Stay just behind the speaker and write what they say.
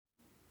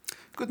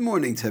Good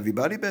morning to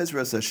everybody.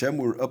 Be'ezras Hashem,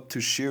 we're up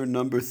to shir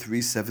number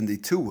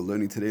 372. We're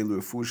learning today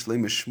L'Refuah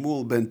Shlema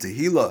Shmuel ben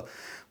Tehila,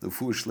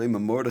 L'Refuah Shlema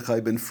Mordechai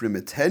ben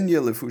Frimitenya,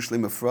 L'Refuah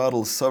Shlema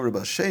Fradel Sarah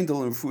bas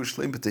Shendel, L'Refuah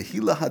Shlema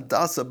Tehila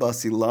Hadassah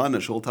bas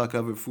Ilana, Shol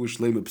Takav L'Refuah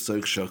Shlema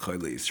B'Soich Shachai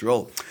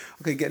Yisrael.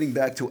 Okay, getting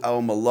back to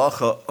our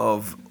malacha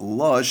of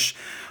lush.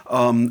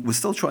 We're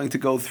still trying to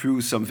go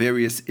through some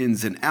various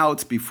ins and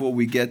outs before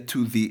we get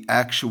to the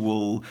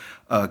actual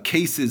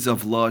cases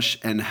of lush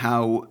and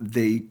how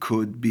they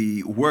could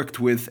be worked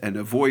with and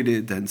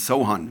avoided and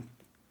so on.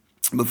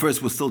 But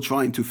first, we're still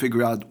trying to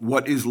figure out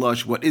what is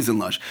lush, what isn't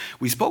lush.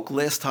 We spoke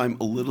last time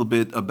a little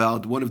bit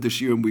about one of the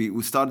shiurim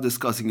we started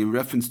discussing in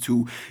reference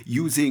to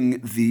using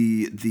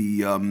the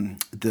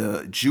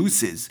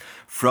juices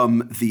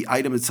from the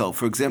item itself.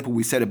 For example,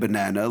 we said a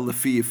banana.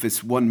 Lefi, if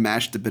it's one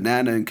mashed the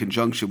banana in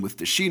conjunction with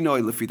the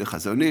shinoi, lefi the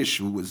Chazon Ish,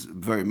 who was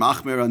very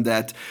machmir on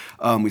that.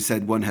 We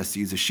said one has to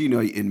use a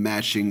shinoi in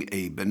mashing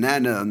a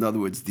banana. In other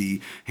words, the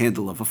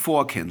handle of a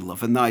fork, handle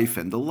of a knife,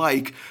 and the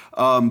like.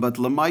 But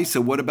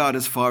lamaisa, what about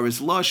as far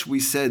as lush? We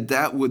said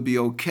that would be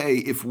okay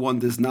if one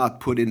does not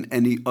put in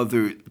any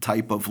other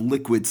type of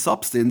liquid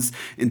substance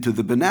into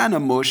the banana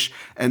mush,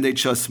 and they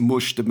just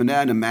mush the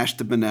banana, mash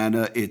the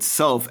banana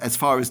itself. As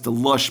far as the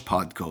lush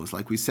part goes,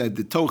 like we said,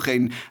 the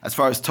tochen, as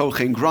far as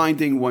tochen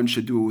grinding, one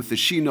should do it with the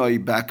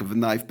shinoi, back of a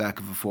knife,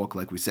 back of a fork,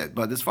 like we said.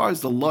 But as far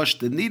as the lush,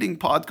 the kneading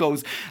part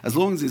goes, as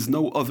long as there's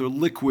no other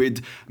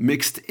liquid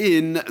mixed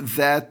in,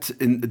 that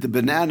in the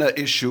banana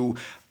issue,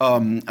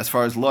 as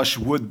far as lush,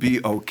 would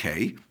be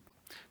okay.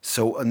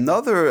 So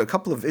a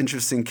couple of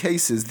interesting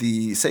cases,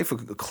 the Sefer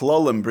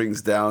Klolim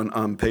brings down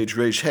on page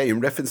Reish Hey in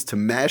reference to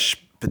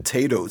mashed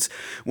potatoes.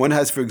 One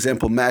has, for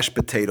example, mashed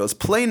potatoes,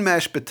 plain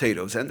mashed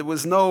potatoes, and it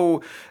was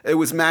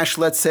mashed,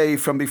 let's say,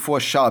 from before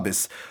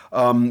Shabbos.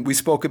 We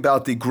spoke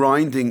about the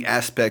grinding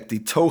aspect, the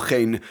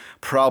tochen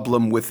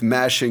problem with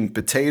mashing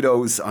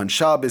potatoes on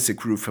Shabbos. It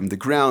grew from the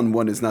ground.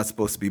 One is not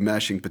supposed to be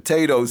mashing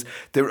potatoes.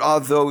 There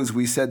are those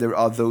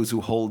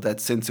who hold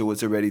that since it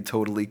was already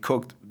totally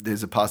cooked,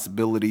 there's a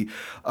possibility.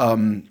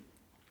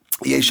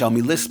 But in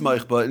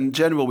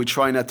general, we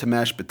try not to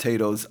mash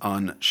potatoes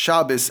on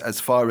Shabbos. As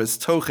far as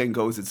tochen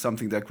goes, it's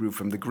something that grew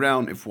from the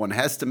ground. If one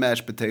has to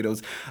mash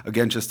potatoes,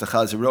 again, just a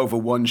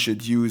chazarova, one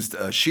should use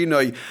a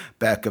shinoi,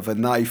 back of a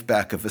knife,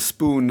 back of a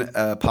spoon,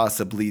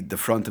 possibly the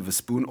front of a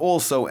spoon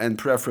also, and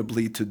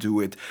preferably to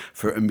do it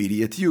for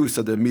immediate use,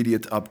 so the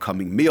immediate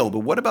upcoming meal. But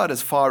what about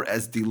as far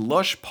as the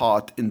lush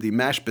part in the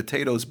mashed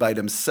potatoes by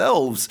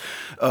themselves,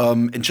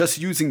 and just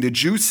using the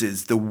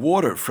juices, the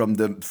water from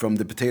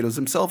the potatoes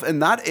themselves, and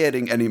not adding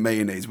any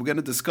mayonnaise? We're going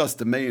to discuss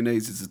the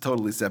mayonnaise. It's a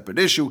totally separate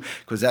issue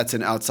because that's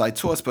an outside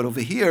source. But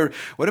over here,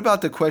 what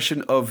about the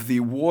question of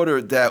the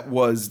water that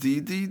was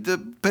the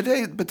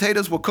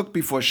potatoes were cooked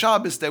before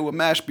Shabbos, they were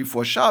mashed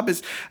before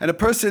Shabbos, and a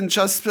person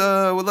just,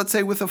 let's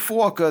say with a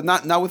fork,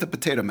 not with a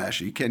potato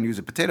masher, you can't use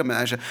a potato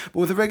masher, but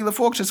with a regular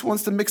fork, just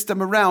wants to mix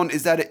them around.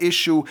 Is that an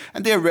issue?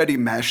 And they're already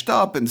mashed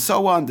up and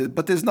so on,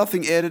 but there's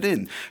nothing added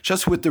in.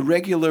 Just with the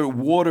regular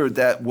water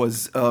that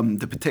was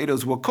the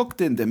potatoes were cooked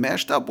in, they're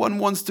mashed up, one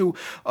wants to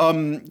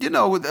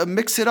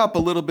mix it up a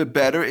little bit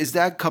better. Is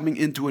that coming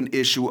into an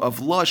issue of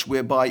lush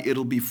whereby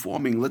it'll be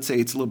forming, let's say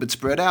it's a little bit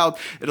spread out,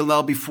 it'll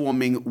now be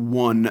forming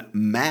one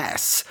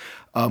mass?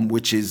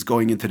 Which is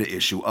going into the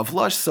issue of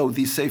lush. So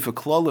the Sefer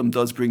Klolim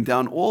does bring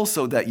down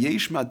also that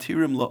yesh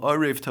matirim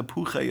la'arev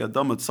tapuchei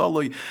adam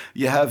atzaloi.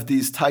 You have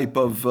these type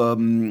of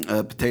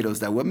potatoes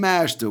that were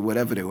mashed or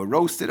whatever, they were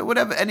roasted or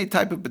whatever, any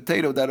type of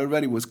potato that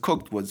already was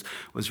cooked, was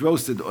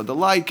roasted or the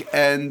like,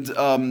 and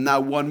now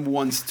one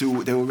wants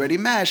to, they were already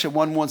mashed, and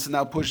one wants to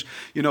now push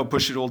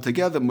it all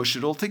together, mush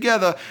it all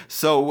together.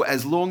 So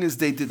as long as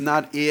they did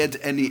not add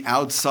any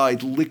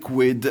outside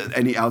liquid,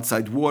 any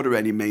outside water,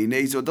 any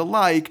mayonnaise or the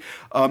like,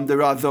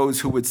 there are those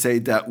who would say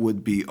that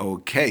would be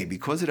okay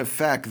because of the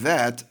fact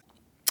that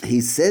he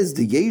says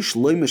the yesh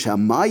loimish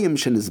hamayim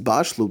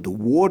shenisbashlu, the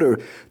water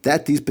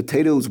that these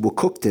potatoes were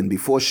cooked in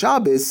before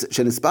Shabbos,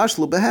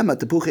 shenisbashlu behem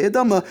atapuchei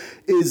adama,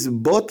 is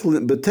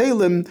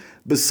batelim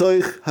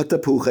b'soich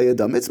hatapuchei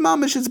adam. It's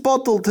mamish, it's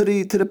bottled to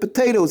the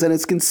potatoes, and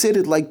it's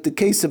considered, like the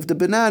case of the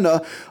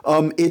banana,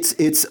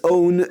 its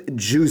own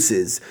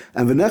juices.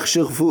 And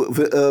v'nechshavu,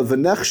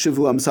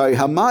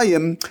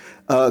 hamayim.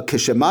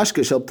 It's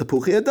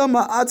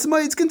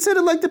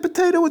considered like the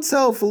potato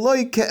itself,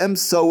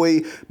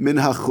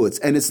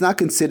 and it's not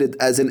considered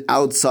as an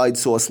outside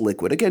source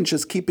liquid. Again,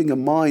 just keeping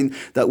in mind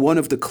that one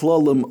of the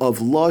klalim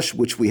of lush,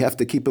 which we have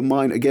to keep in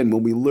mind, again,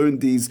 when we learn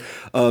these,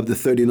 the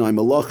 39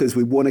 malachas,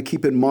 we want to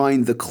keep in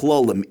mind the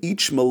klalim.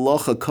 Each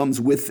malacha comes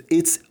with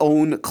its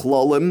own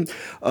klalim.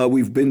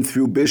 We've been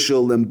through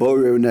bishul and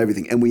borer and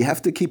everything, and we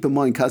have to keep in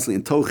mind, kasli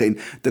and tochen,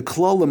 the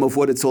klalim of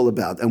what it's all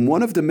about. And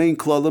one of the main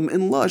klalim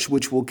in lush,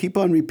 which we'll keep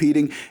on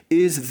repeating,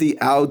 is the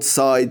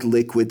outside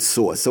liquid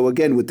source. So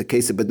again, with the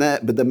case of the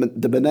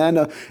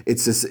banana,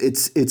 it's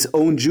its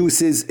own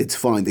juices, it's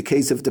fine. The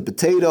case of the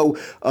potato,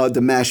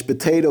 the mashed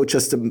potato,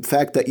 just the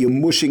fact that you're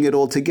mushing it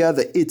all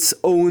together, its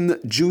own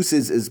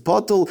juices is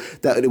bottle,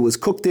 that it was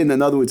cooked in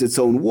other words, its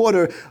own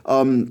water.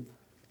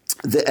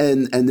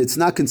 and it's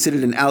not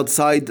considered an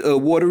outside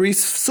watery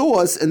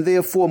sauce, and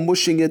therefore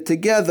mushing it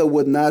together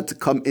would not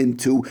come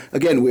into,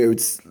 again, where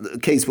it's a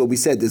case where we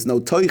said there's no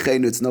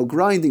toichen, it's no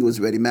grinding, it was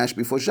already mashed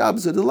before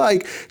Shabbos or the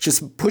like,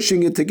 just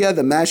pushing it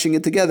together, mashing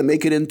it together,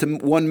 make it into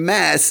one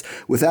mass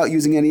without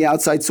using any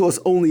outside sauce,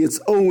 only its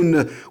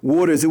own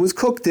waters it was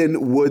cooked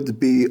in would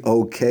be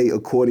okay,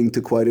 according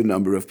to quite a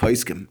number of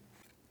poskim,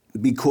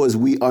 because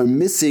we are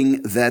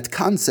missing that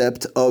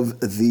concept of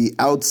the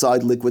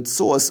outside liquid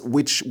sauce,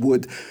 which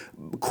would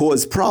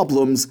cause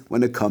problems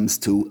when it comes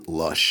to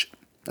lush.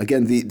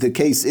 Again, the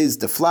case is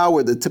the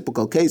flour, the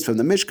typical case from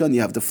the Mishkan. You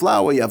have the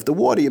flour, you have the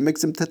water, you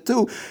mix them the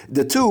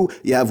two.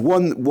 You have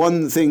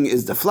one thing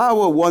is the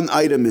flour, one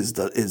item is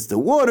the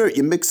water.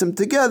 You mix them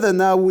together.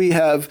 Now we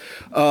have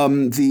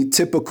the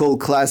typical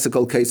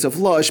classical case of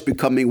lush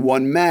becoming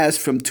one mass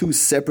from two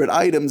separate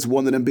items,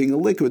 one of them being a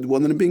liquid,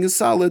 one of them being a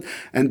solid,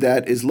 and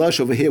that is lush.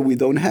 Over here we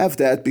don't have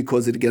that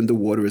because again the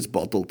water is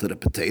bottled to the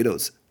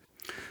potatoes.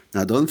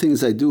 Now, the only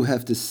things I do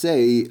have to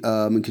say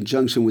in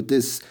conjunction with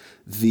this,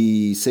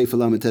 the Sefer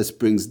Lamites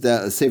brings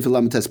down, Sefer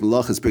Lamites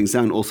Malachas brings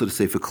down also the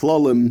Sefer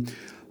Klolim,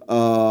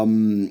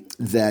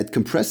 that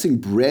compressing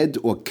bread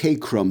or cake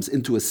crumbs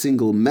into a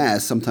single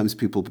mass, sometimes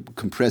people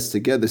compress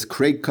together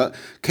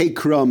cake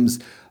crumbs,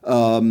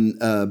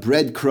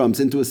 bread crumbs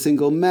into a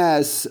single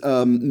mass,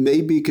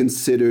 may be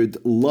considered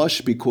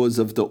lush because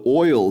of the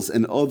oils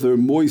and other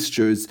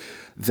moistures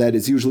that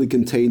is usually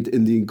contained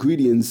in the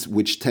ingredients,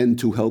 which tend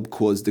to help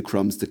cause the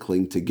crumbs to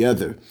cling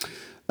together.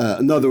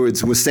 In other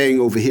words, we're saying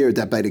over here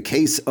that by the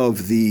case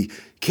of the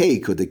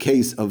cake or the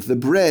case of the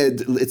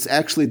bread, it's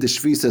actually the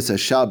Shvisas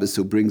HaShabbos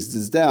who brings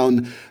this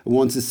down,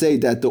 wants to say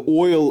that the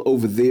oil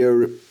over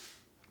there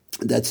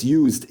that's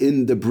used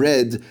in the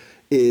bread,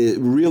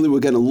 really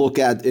we're going to look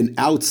at an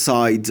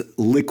outside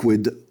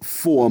liquid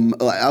form,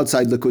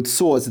 outside liquid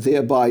sauce,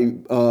 thereby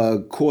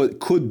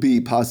could be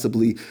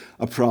possibly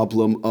a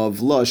problem of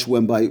lush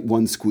when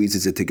one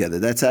squeezes it together.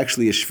 That's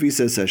actually a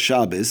Shvisas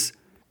HaShabbos.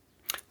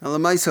 Now,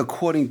 Lamaisa,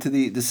 according to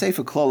the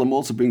Sefer Klolim,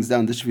 also brings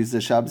down the Shvisas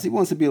HaShabbos. He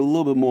wants to be a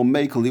little bit more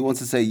makel. He wants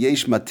to say,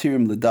 Yesh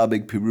matirim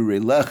ledabek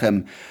pirurei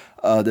lechem,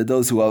 that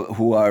those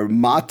who are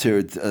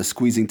martyred,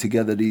 squeezing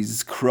together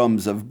these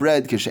crumbs of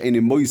bread,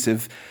 keshe'enim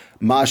moisef,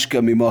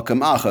 mashka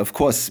mimakam acha. Of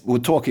course, we're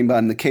talking about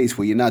in the case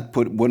where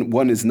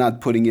one is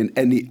not putting in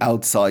any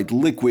outside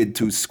liquid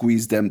to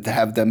squeeze them, to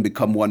have them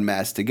become one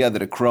mass together,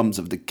 the crumbs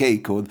of the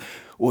cake or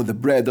the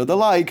bread or the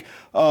like.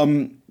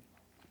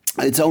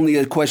 It's only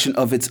a question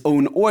of its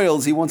own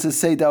oils. He wants to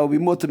say that will be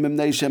mutamim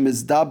neishem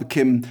is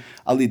dabkim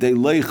alidei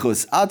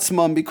leichus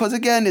atzmam, because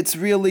again, it's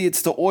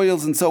the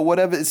oils, and so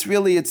whatever, it's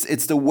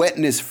the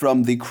wetness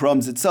from the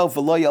crumbs itself.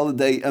 V'lo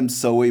alidei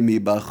emsoe mi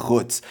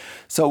bachutz.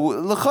 So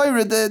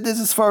l'chayre, this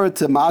is for it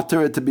to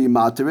matter it, to be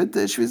matter it.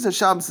 Shvisas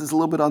HaShabbos is a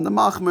little bit on the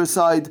machmer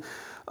side.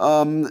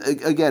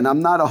 Again,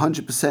 I'm not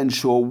 100%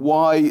 sure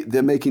why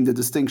they're making the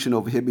distinction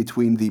over here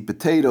between the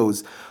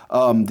potatoes,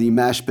 the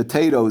mashed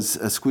potatoes,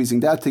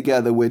 squeezing that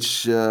together,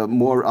 which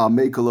more are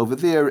makel over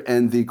there,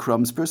 and the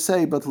crumbs per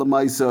se, but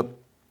Lamaisa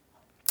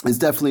is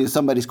definitely, if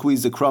somebody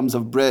squeezes the crumbs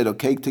of bread or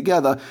cake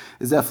together,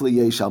 is definitely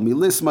yeshal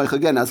milismach.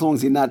 Again, as long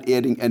as you're not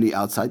adding any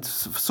outside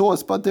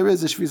sauce, but there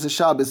is a Shvisas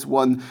HaShabbos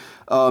one,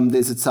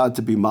 there's a tzad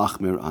to be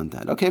machmir on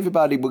that. Okay,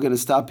 everybody, we're going to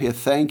stop here.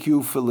 Thank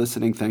you for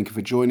listening. Thank you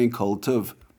for joining. Kol Tov.